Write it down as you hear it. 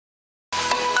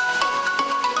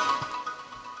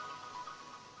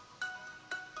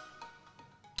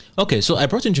Okay, so I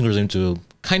brought in Chingozim to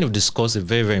kind of discuss a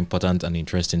very, very important and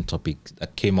interesting topic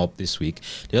that came up this week.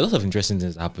 There are a lot of interesting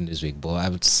things that happened this week, but I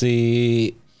would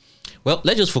say, well,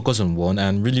 let's just focus on one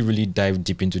and really, really dive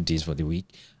deep into this for the week.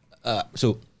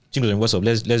 So, Chingozim, what's up?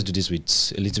 Let's do this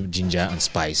with a little ginger and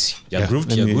spice. You're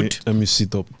grooved? You're good? Let me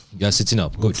sit up. You're sitting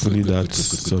up. Good. Hopefully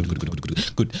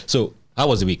Good. Good. So, how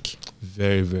was the week?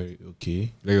 Very, very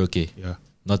okay. Very okay. Yeah.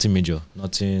 Nothing major.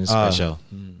 Nothing special.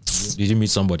 Did you meet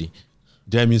somebody?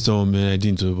 Did I meet someone? Man, I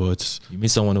didn't, but... You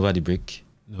meet someone over the break?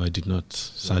 No, I did not.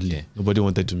 Sadly. Okay. Nobody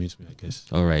wanted to meet me, I guess.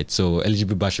 All right. So,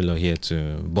 eligible bachelor here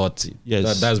too. But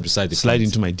Yes. that's beside the Slide point.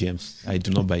 into my DMs. I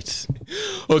do not bite.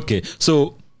 Okay.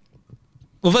 So,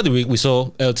 over the week, we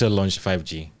saw Airtel launch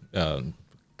 5G.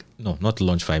 No, not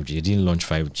launch 5G. They didn't launch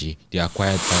 5G. They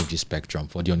acquired 5G spectrum.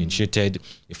 For the uninitiated,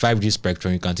 a 5G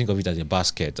spectrum, you can think of it as a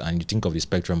basket, and you think of the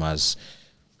spectrum as...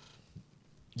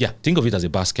 Yeah, think of it as a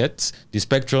basket. The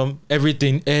spectrum,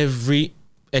 every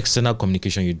external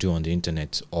communication you do on the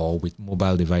internet or with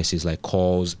mobile devices like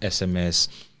calls, SMS,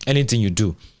 anything you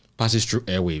do passes through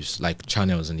airwaves, like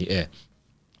channels in the air.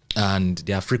 And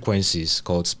there are frequencies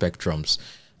called spectrums.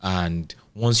 And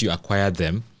once you acquire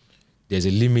them, there's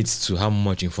a limit to how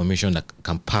much information that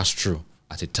can pass through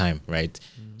at a time, right?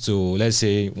 So let's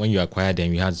say when you acquire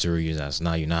them, you had 0 users.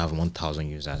 Now you now have 1,000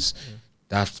 users.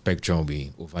 That spectrum will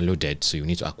be overloaded, so you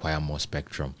need to acquire more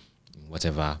spectrum in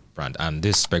whatever brand. And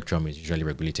this spectrum is usually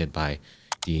regulated by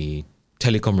the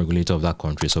telecom regulator of that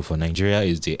country. So for Nigeria,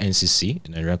 is the NCC,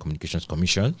 the Nigerian Communications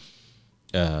Commission.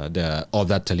 The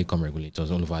other telecom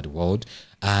regulators all over the world.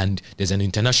 And there's an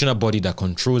international body that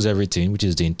controls everything, which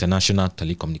is the International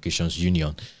Telecommunications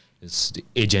Union. It's the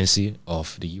agency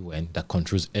of the UN that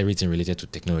controls everything related to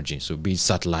technology. So be it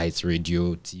satellites,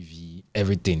 radio, TV,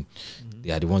 everything.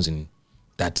 They are the ones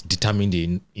that determine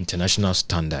the international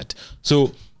standard.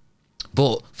 So,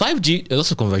 but 5G, a lot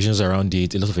of conversations around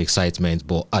it, a lot of excitement,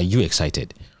 but are you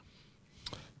excited?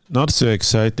 Not so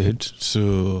excited.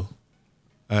 So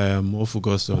I am more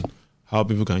focused on how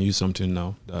people can use something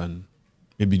now than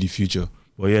maybe the future.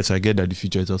 But yes, I get that the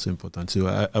future is also important. So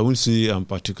I wouldn't say I'm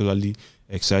particularly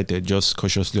excited, just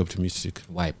cautiously optimistic.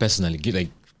 Why? Personally,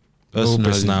 Personally,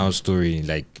 personal story,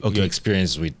 like your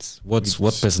experience with what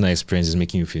personal experience is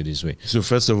making you feel this way. So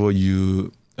first of all,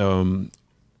 you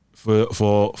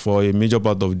for a major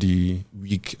part of the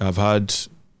week, I've had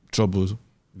trouble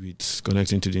with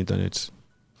connecting to the internet.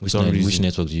 Which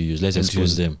network do you use? Let's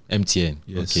expose them. MTN.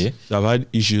 Yes. Okay. So I've had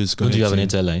issues connecting. Do you have an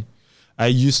Airtel line? I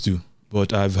used to,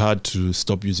 but I've had to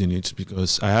stop using it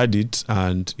because I had it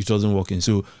and it wasn't working.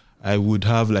 So I would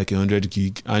have like 100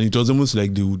 gig, and it was almost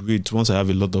like they would wait once I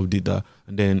have a lot of data,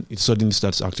 and then it suddenly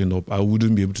starts acting up. I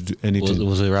wouldn't be able to do anything. It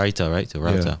was a router, right? A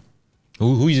router. Yeah.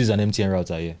 Who uses an MTN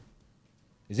router here?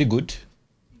 Is it good?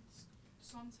 It's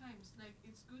sometimes, like,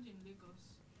 it's good in Lagos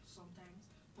sometimes,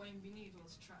 but in Benin it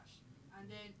was trash. And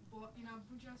then, but in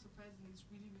Abuja, surprisingly, it's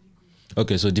really, really good.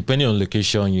 Okay, so depending on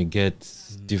location, you get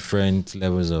different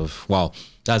levels of... Wow,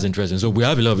 that's interesting. So we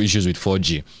have a lot of issues with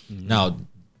 4G. Now,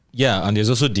 yeah, and there's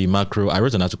also the macro. I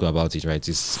wrote an article about it, right?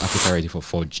 Is Africa ready for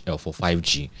 4G or for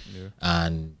 5G? Yeah.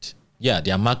 And yeah,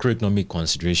 there are macroeconomic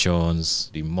considerations,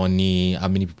 the money, how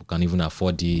many people can even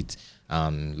afford it,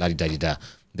 la-di-da-di-da.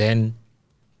 Then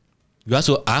I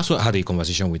also had a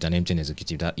conversation with an MTN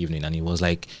executive that evening, and it was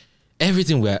like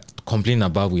everything we're complaining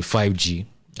about with 5G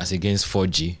as against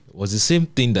 4G was the same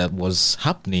thing that was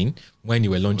happening when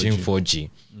you were launching 4G.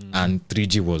 And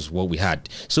 3G was what we had.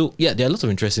 So yeah, there are a lot of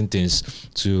interesting things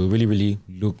to really, really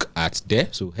look at there.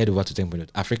 So head over to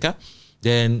Tech.Africa.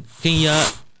 Then Kenya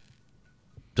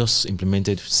just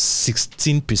implemented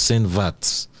 16%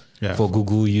 VAT for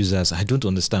Google users. I don't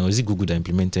understand. Or is it Google that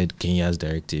implemented Kenya's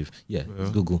directive? Yeah, it's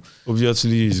Google.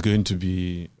 Obviously, it's going to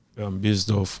be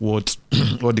based off what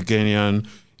what the Kenyan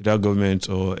government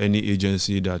or any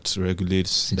agency that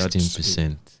regulates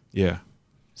 16%. Yeah.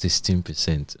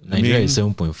 16%. Nigeria is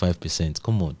 7.5%.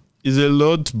 Come on. It's a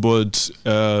lot, but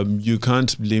you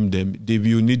can't blame them. They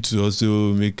will need to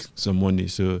also make some money.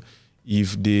 So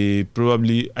if they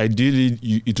ideally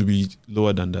it will be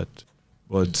lower than that.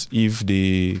 But if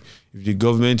the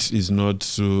government is not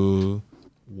so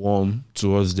warm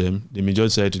towards them, they may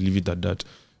just decide to leave it at that.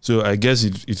 So I guess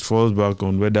it falls back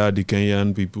on whether the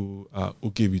Kenyan people are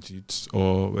okay with it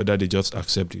or whether they just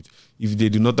accept it. If they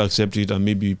do not accept it and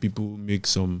maybe people make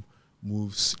some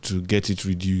moves to get it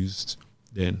reduced,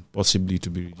 then possibly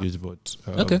to be reduced. But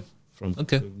from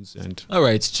Google's end. All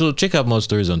right. So check out more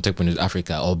stories on Tech.Point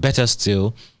Africa, or better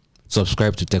still,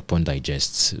 subscribe to Tech.Point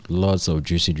Digest. Lots of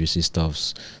juicy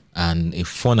stuffs and a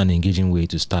fun and engaging way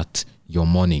to start your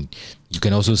morning. You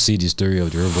can also see the story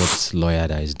of the robot lawyer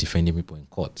that is defending people in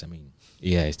court. I mean,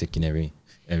 Yeah, it's taking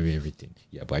everything.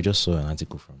 Yeah, but I just saw an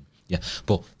article from. Yeah,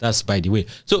 but that's by the way.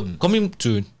 So coming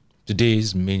to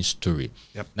today's main story,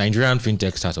 Yep. Nigerian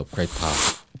fintech startup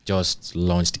CredPal just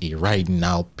launched a ride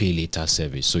now, pay later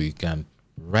service, so you can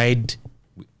ride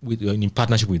with in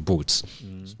partnership with boats.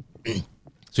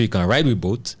 So you can ride with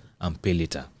boats and pay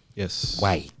later. Yes.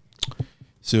 Why?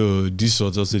 So this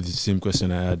was also the same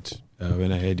question I had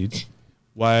when I heard it.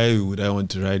 Why would I want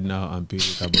to ride now and pay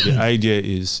later? But the idea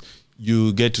is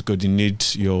you get to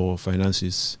coordinate your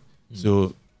finances.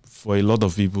 So for a lot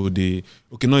of people, not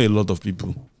a lot of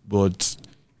people, but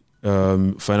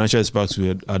financial experts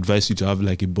will advise you to have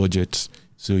like a budget.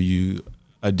 So you,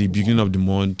 at the beginning of the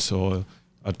month or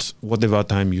at whatever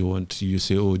time you want, you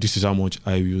say, oh, this is how much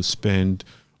I will spend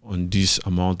on this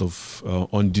amount of,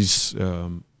 on this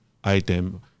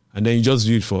item. And then you just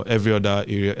do it for every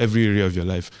area of your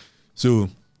life. So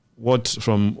what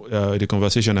from the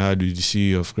conversation I had with the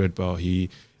CEO of CredPal, he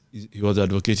was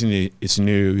advocating a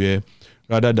scenario where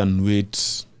rather than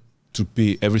wait to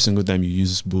pay every single time you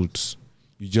use Bolt,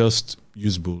 you just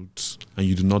use Bolt and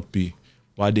you do not pay.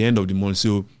 But at the end of the month,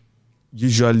 so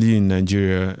usually in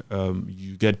Nigeria,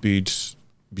 you get paid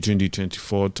between the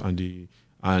 24th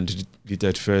and the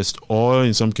 31st, or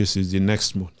in some cases the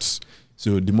next month.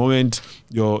 So the moment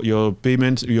your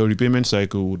repayment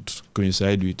cycle would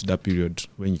coincide with that period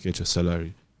when you get your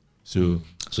salary. So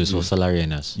it's for salary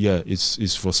earners. Yeah,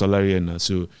 it's for salary earners.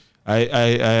 So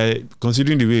I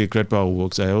considering the way CredPal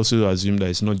works, I also assume that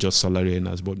it's not just salary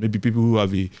earners, but maybe people who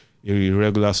have a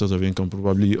regular source of income,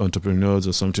 probably entrepreneurs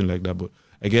or something like that. But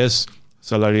I guess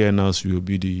salary earners will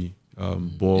be the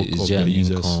bulk of the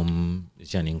users.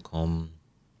 Is there an income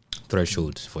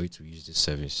threshold for you to use this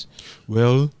service?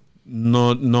 Well,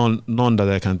 none that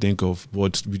I can think of.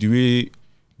 But with the way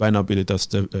buy now pay later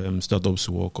startups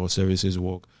work or services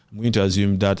work, I'm going to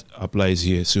assume that applies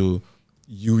here. So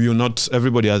you will not.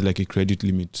 Everybody has like a credit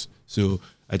limit. So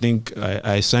I think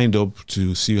I signed up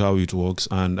to see how it works,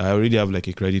 and I already have like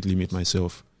a credit limit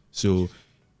myself. So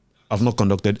I've not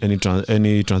conducted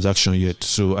any transaction yet.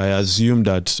 So I assume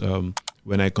that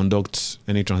when I conduct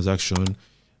any transaction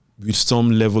with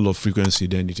some level of frequency,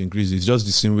 then it increases. It's just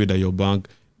the same way that your bank,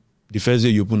 the first day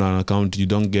you open an account, you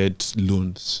don't get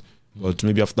loans. But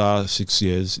maybe after 6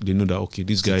 years, they know that, okay,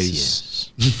 this guy is...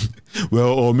 well,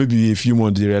 or maybe a few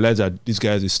months, they realize that this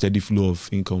guy has a steady flow of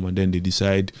income, and then they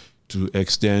decide to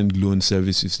extend loan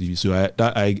services to you. So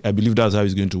I believe that's how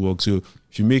it's going to work. So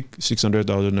if you make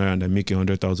 600,000 naira and I make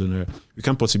 100,000 naira, we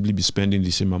can't possibly be spending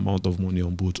the same amount of money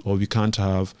on both, or we can't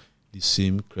have the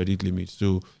same credit limit.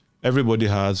 So everybody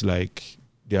has like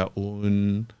their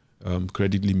own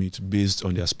credit limit based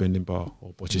on their spending power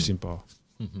or purchasing power.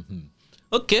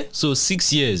 Okay, so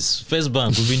 6 years. First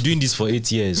Bank, we've been doing this for 8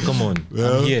 years. Come on.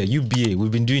 Well, I'm here. UBA,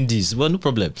 we've been doing this. Well, no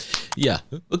problem. Yeah.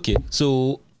 Okay.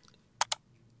 So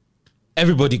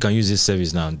everybody can use this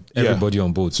service now. Everybody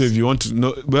on board. So if you want to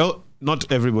know, well,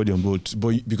 not everybody on board,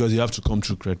 but because you have to come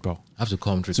through CredPal. Have to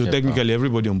come through. So technically,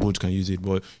 everybody on board can use it,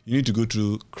 but you need to go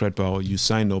through CredPal. You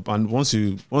sign up, and once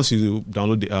you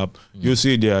download the app, you'll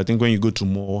see there. I think when you go to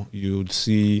more, you'll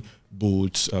see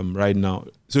Bolt right now.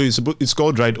 So it's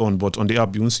called Ride On, but on the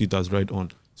app you won't see it as Ride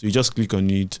On. So you just click on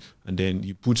it, and then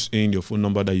you put in your phone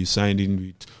number that you signed in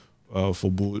with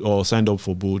for Bolt or signed up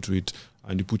for Bolt with,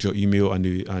 and you put your email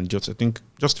and just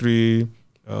three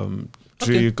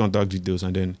contact details,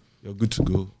 and then you're good to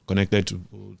go, connected to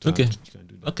Bolt. Okay. You can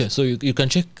do that. Okay, so you can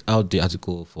check out the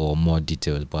article for more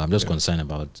details, but I'm just concerned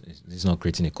about it's not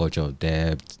creating a culture of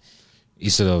debt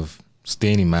instead of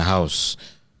staying in my house.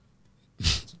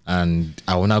 And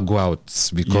I will not go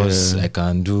out because I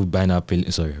can do buy now pay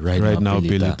now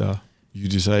pay later. You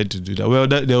decide to do that. Well,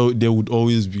 that there would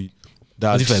always be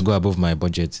that. What if I go above my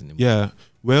budget?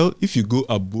 Well, if you go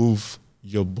above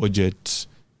your budget,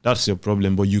 that's your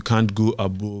problem. But you can't go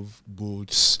above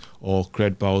Bolt's or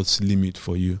CredPal's limit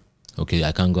for you. Okay,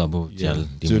 I can't go above. Yeah.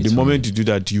 So the moment you do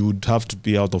that, you would have to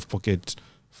pay out of pocket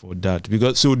for that.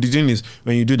 Because so the thing is,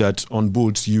 when you do that on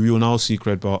Bolt, you will now see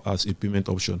CredPal as a payment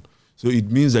option. So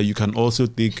it means that you can also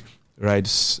take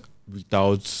rides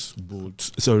without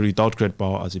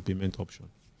CredPal as a payment option.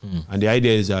 And the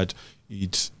idea is that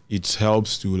it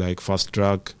helps to like fast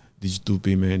track digital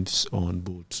payments on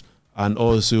Bolt, and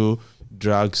also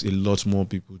drags a lot more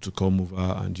people to come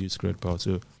over and use CredPal.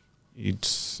 So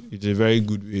it's a very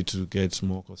good way to get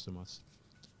more customers.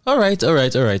 All right.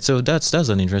 So that's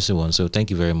an interesting one. So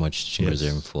thank you very much,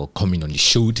 Chimgozirim, for coming on the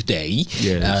show today.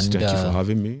 Yes, and thank you for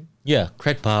having me. Yeah,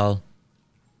 CredPal.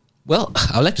 Well,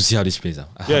 I'd like to see how this plays out.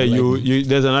 Yeah, Like- you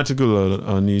there's an article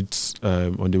on it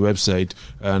on the website,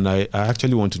 and I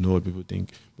actually want to know what people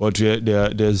think. But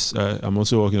there's I'm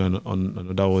also working on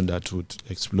another one that would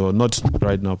explore, not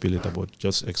right now pay later, but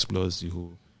just explores the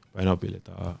whole right now pay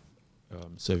later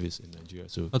service in Nigeria.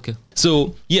 So Okay.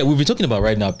 So yeah, we'll be talking about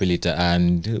right now, pay later,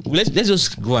 and let's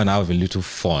just go and have a little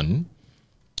fun,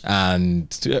 and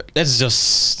let's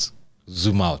just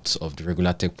zoom out of the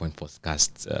regular Tech Point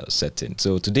podcast setting.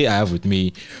 So today I have with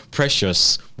me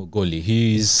Precious Mogoli.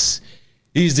 He's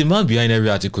the man behind every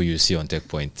article you see on Tech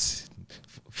Point.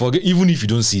 Forget, even if you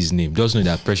don't see his name, just know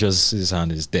that Precious's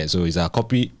hand is there. So he's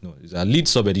he's a lead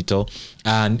sub-editor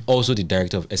and also the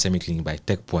director of SME Clinic by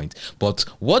Tech Point. But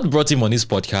what brought him on this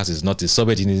podcast is not his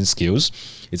sub-editing skills.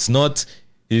 It's not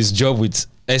his job with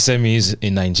SMEs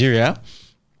in Nigeria,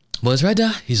 but it's rather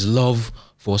his love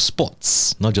for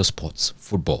sports, not just sports,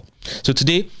 football. So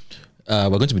today, we're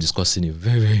going to be discussing a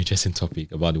very, very interesting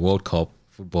topic about the World Cup,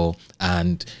 football,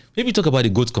 and maybe talk about the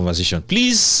GOAT conversation.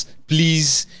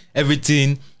 Please,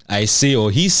 everything I say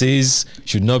or he says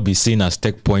should not be seen as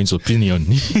Tech Point's opinion.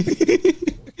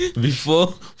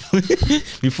 before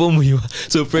moving on.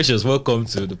 So Precious, welcome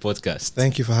to the podcast.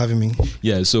 Thank you for having me.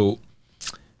 Yeah, so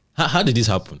how did this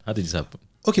happen?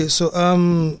 Okay, so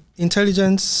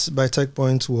Intelligence by Tech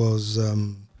Point was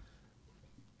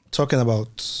talking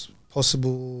about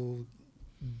possible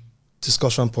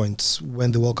discussion points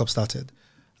when the World Cup started.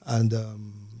 And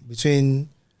between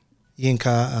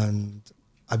Yinka and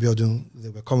Abiodun, they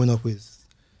were coming up with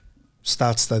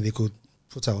stats that they could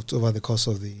put out over the course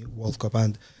of the World Cup.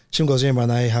 And Chimgoziemba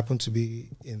and I happened to be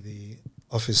in the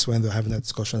office when they were having that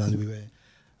discussion, and we were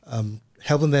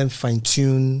helping them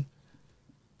fine-tune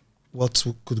what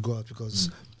could go out, because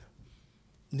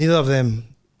neither of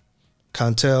them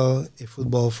can tell a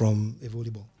football from a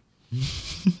volleyball.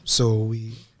 So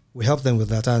we helped them with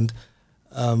that. And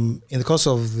in the course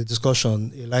of the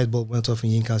discussion, a light bulb went off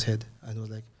in Yinka's head, and he was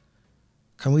like,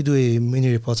 can we do a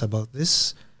mini report about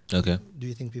this? Okay. Do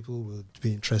you think people would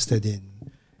be interested in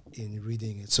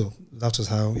reading it? So that was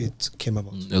how it came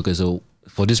about. Okay, so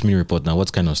for this mini report now,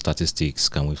 what kind of statistics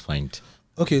can we find?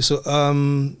 Okay, so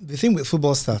the thing with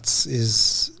football stats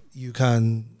is you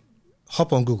can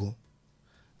hop on Google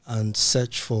and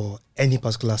search for any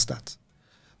particular stat.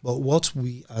 But what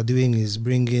we are doing is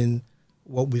bringing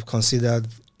what we've considered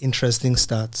interesting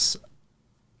stats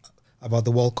about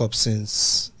the World Cup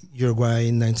since Uruguay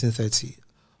in 1930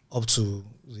 up to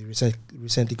the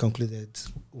recently concluded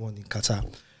one in Qatar.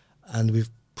 And we've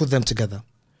put them together.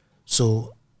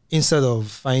 So instead of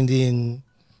finding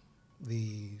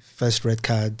the first red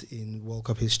card in World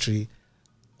Cup history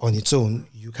on its own,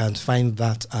 you can find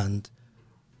that and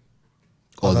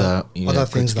other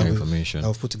things that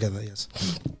we've put together. Yes.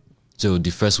 So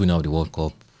the first winner of the World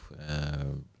Cup,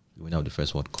 winner of the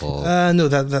first World Cup. No,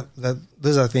 that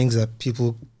those are things that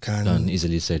people can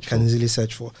easily search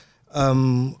for.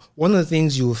 One of the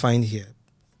things you will find here,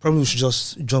 probably we should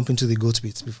just jump into the GOAT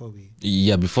bits before we.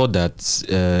 Yeah, before that,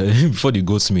 before the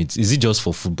GOAT meet, is it just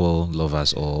for football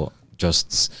lovers or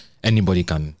just anybody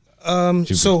can?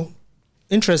 So,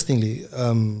 interestingly,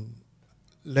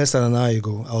 less than an hour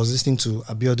ago, I was listening to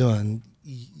Abiodun and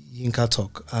Yinka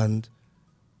talk, and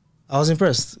I was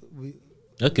impressed.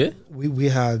 We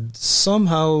had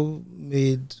somehow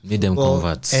made them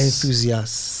converts,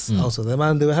 enthusiasts out of them,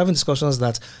 and they were having discussions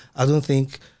that I don't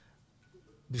think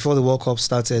before the World Cup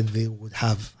started they would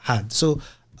have had. So,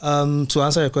 to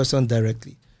answer your question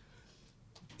directly,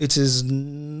 it is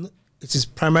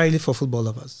primarily for football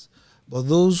lovers, but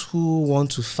those who want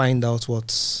to find out what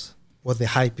the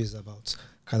hype is about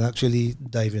can actually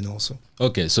dive in also.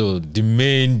 Okay, so the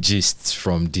main gist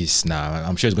from this now,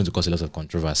 I'm sure it's going to cause a lot of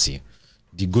controversy.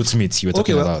 The goat meat you were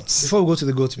talking about. Before we go to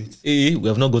the goat meat. We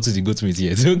have not got to the goat meat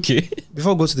yet. Okay.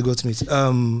 Before we go to the goat meat,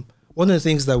 one of the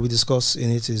things that we discuss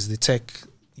in it is the tech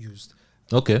used.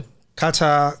 Okay.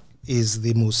 Qatar is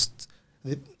they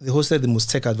hosted the most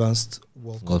tech advanced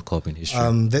World Cup in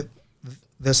history.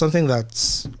 There's something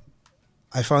that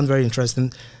I found very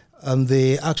interesting.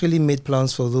 They actually made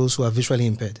plans for those who are visually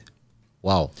impaired.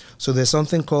 Wow. So there's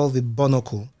something called the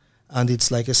Bonocle, and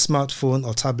it's like a smartphone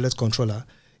or tablet controller.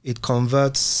 It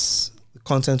converts the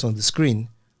content on the screen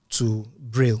to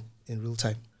Braille in real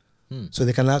time. So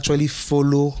they can actually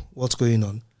follow what's going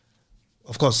on.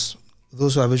 Of course,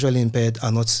 those who are visually impaired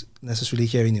are not necessarily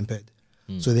hearing impaired.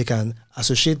 So they can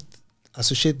associate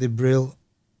the Braille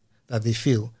that they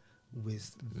feel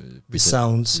with the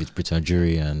sounds. With Peter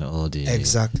Jury and all the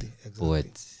Exactly.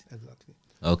 poets. Exactly.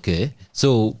 Okay.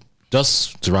 So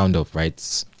just to round up,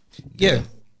 right? Yeah.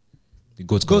 The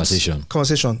GOAT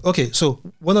conversation. Okay, so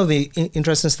one of the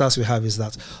interesting stats we have is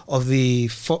that of the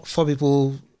four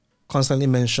people constantly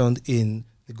mentioned in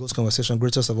the GOAT conversation,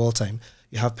 greatest of all time,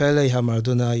 you have Pele, you have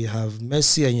Maradona, you have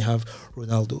Messi, and you have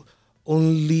Ronaldo.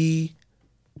 Only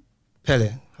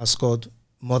Pele has scored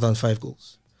more than 5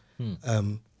 goals.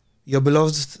 Your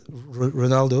beloved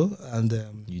Ronaldo and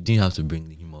You didn't have to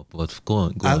bring him up, but go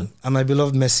on. And my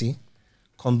beloved Messi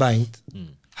combined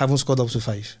haven't scored up to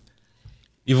 5.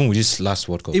 Even with this last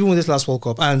World Cup.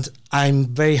 And I'm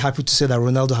very happy to say that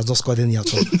Ronaldo has not scored any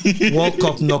at all. World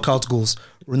Cup knockout goals,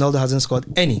 Ronaldo hasn't scored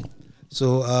any.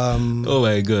 So oh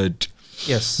my God.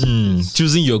 Yes.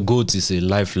 Choosing your GOAT is a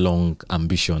lifelong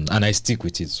ambition, and I stick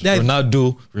with it. Yeah.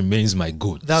 Ronaldo remains my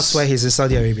GOAT. That's why he's in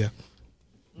Saudi Arabia.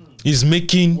 He's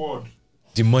making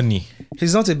the money.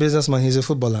 He's not a businessman, he's a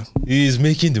footballer. He's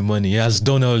making the money. He has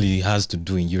done all he has to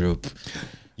do in Europe.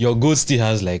 Your GOAT still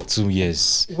has like 2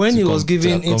 years. When he was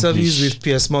giving interviews with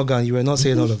Piers Morgan, you were not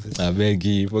saying all of this. I beg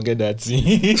you, forget that.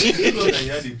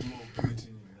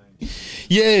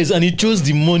 Yes, and he chose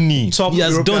the money. Top he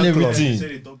has European done club.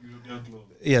 everything.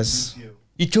 Yes.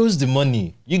 He chose the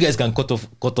money. You guys can cut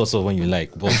us off when you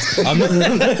like, but I'm not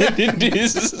doing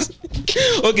this.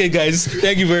 Okay, guys,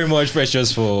 thank you very much,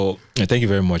 Precious, for. Thank you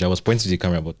very much. I was pointing to the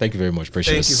camera, but thank you very much,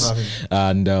 Precious. Thank you for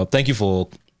having me. And thank you for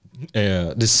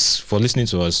for listening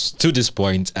to us to this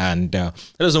point. And let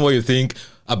us know what you think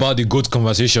about the GOAT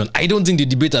conversation. I don't think the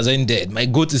debate has ended. My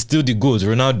GOAT is still the GOAT,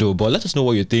 Ronaldo. But let us know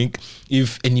what you think.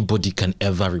 If anybody can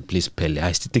ever replace Pele,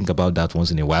 I still think about that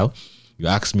once in a while. You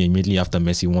asked me immediately after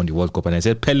Messi won the World Cup, and I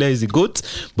said Pele is the GOAT,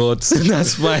 but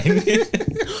that's fine.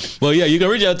 But yeah, you can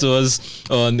reach out to us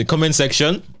on the comment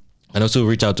section, and also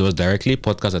reach out to us directly,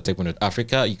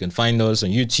 podcast@techpoint.africa. You can find us on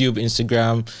YouTube,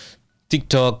 Instagram,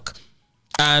 TikTok.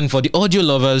 And for the audio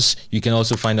lovers, you can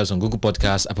also find us on Google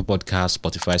Podcasts, Apple Podcasts,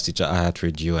 Spotify, Stitcher,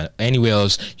 iHeartRadio, and anywhere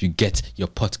else you get your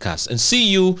podcasts. And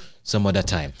see you some other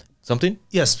time. Something?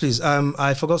 Yes, please.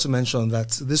 I forgot to mention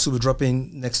that this will be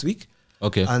dropping next week.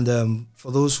 Okay. And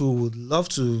for those who would love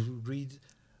to read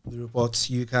the report,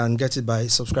 you can get it by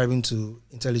subscribing to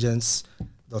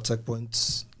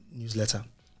intelligence.techpoint's newsletter.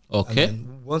 Okay. And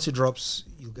then once it drops,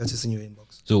 you'll get it in your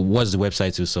inbox. So what's the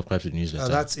website to subscribe to the newsletter?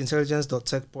 That's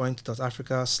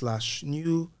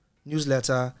intelligence.techpoint.africa/new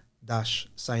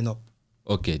newsletter-sign up.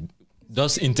 Okay.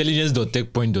 Just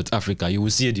intelligence.techpoint.africa. You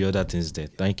will see the other things there.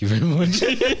 Thank you very much.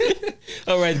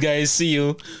 All right, guys. See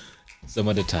you some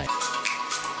other time.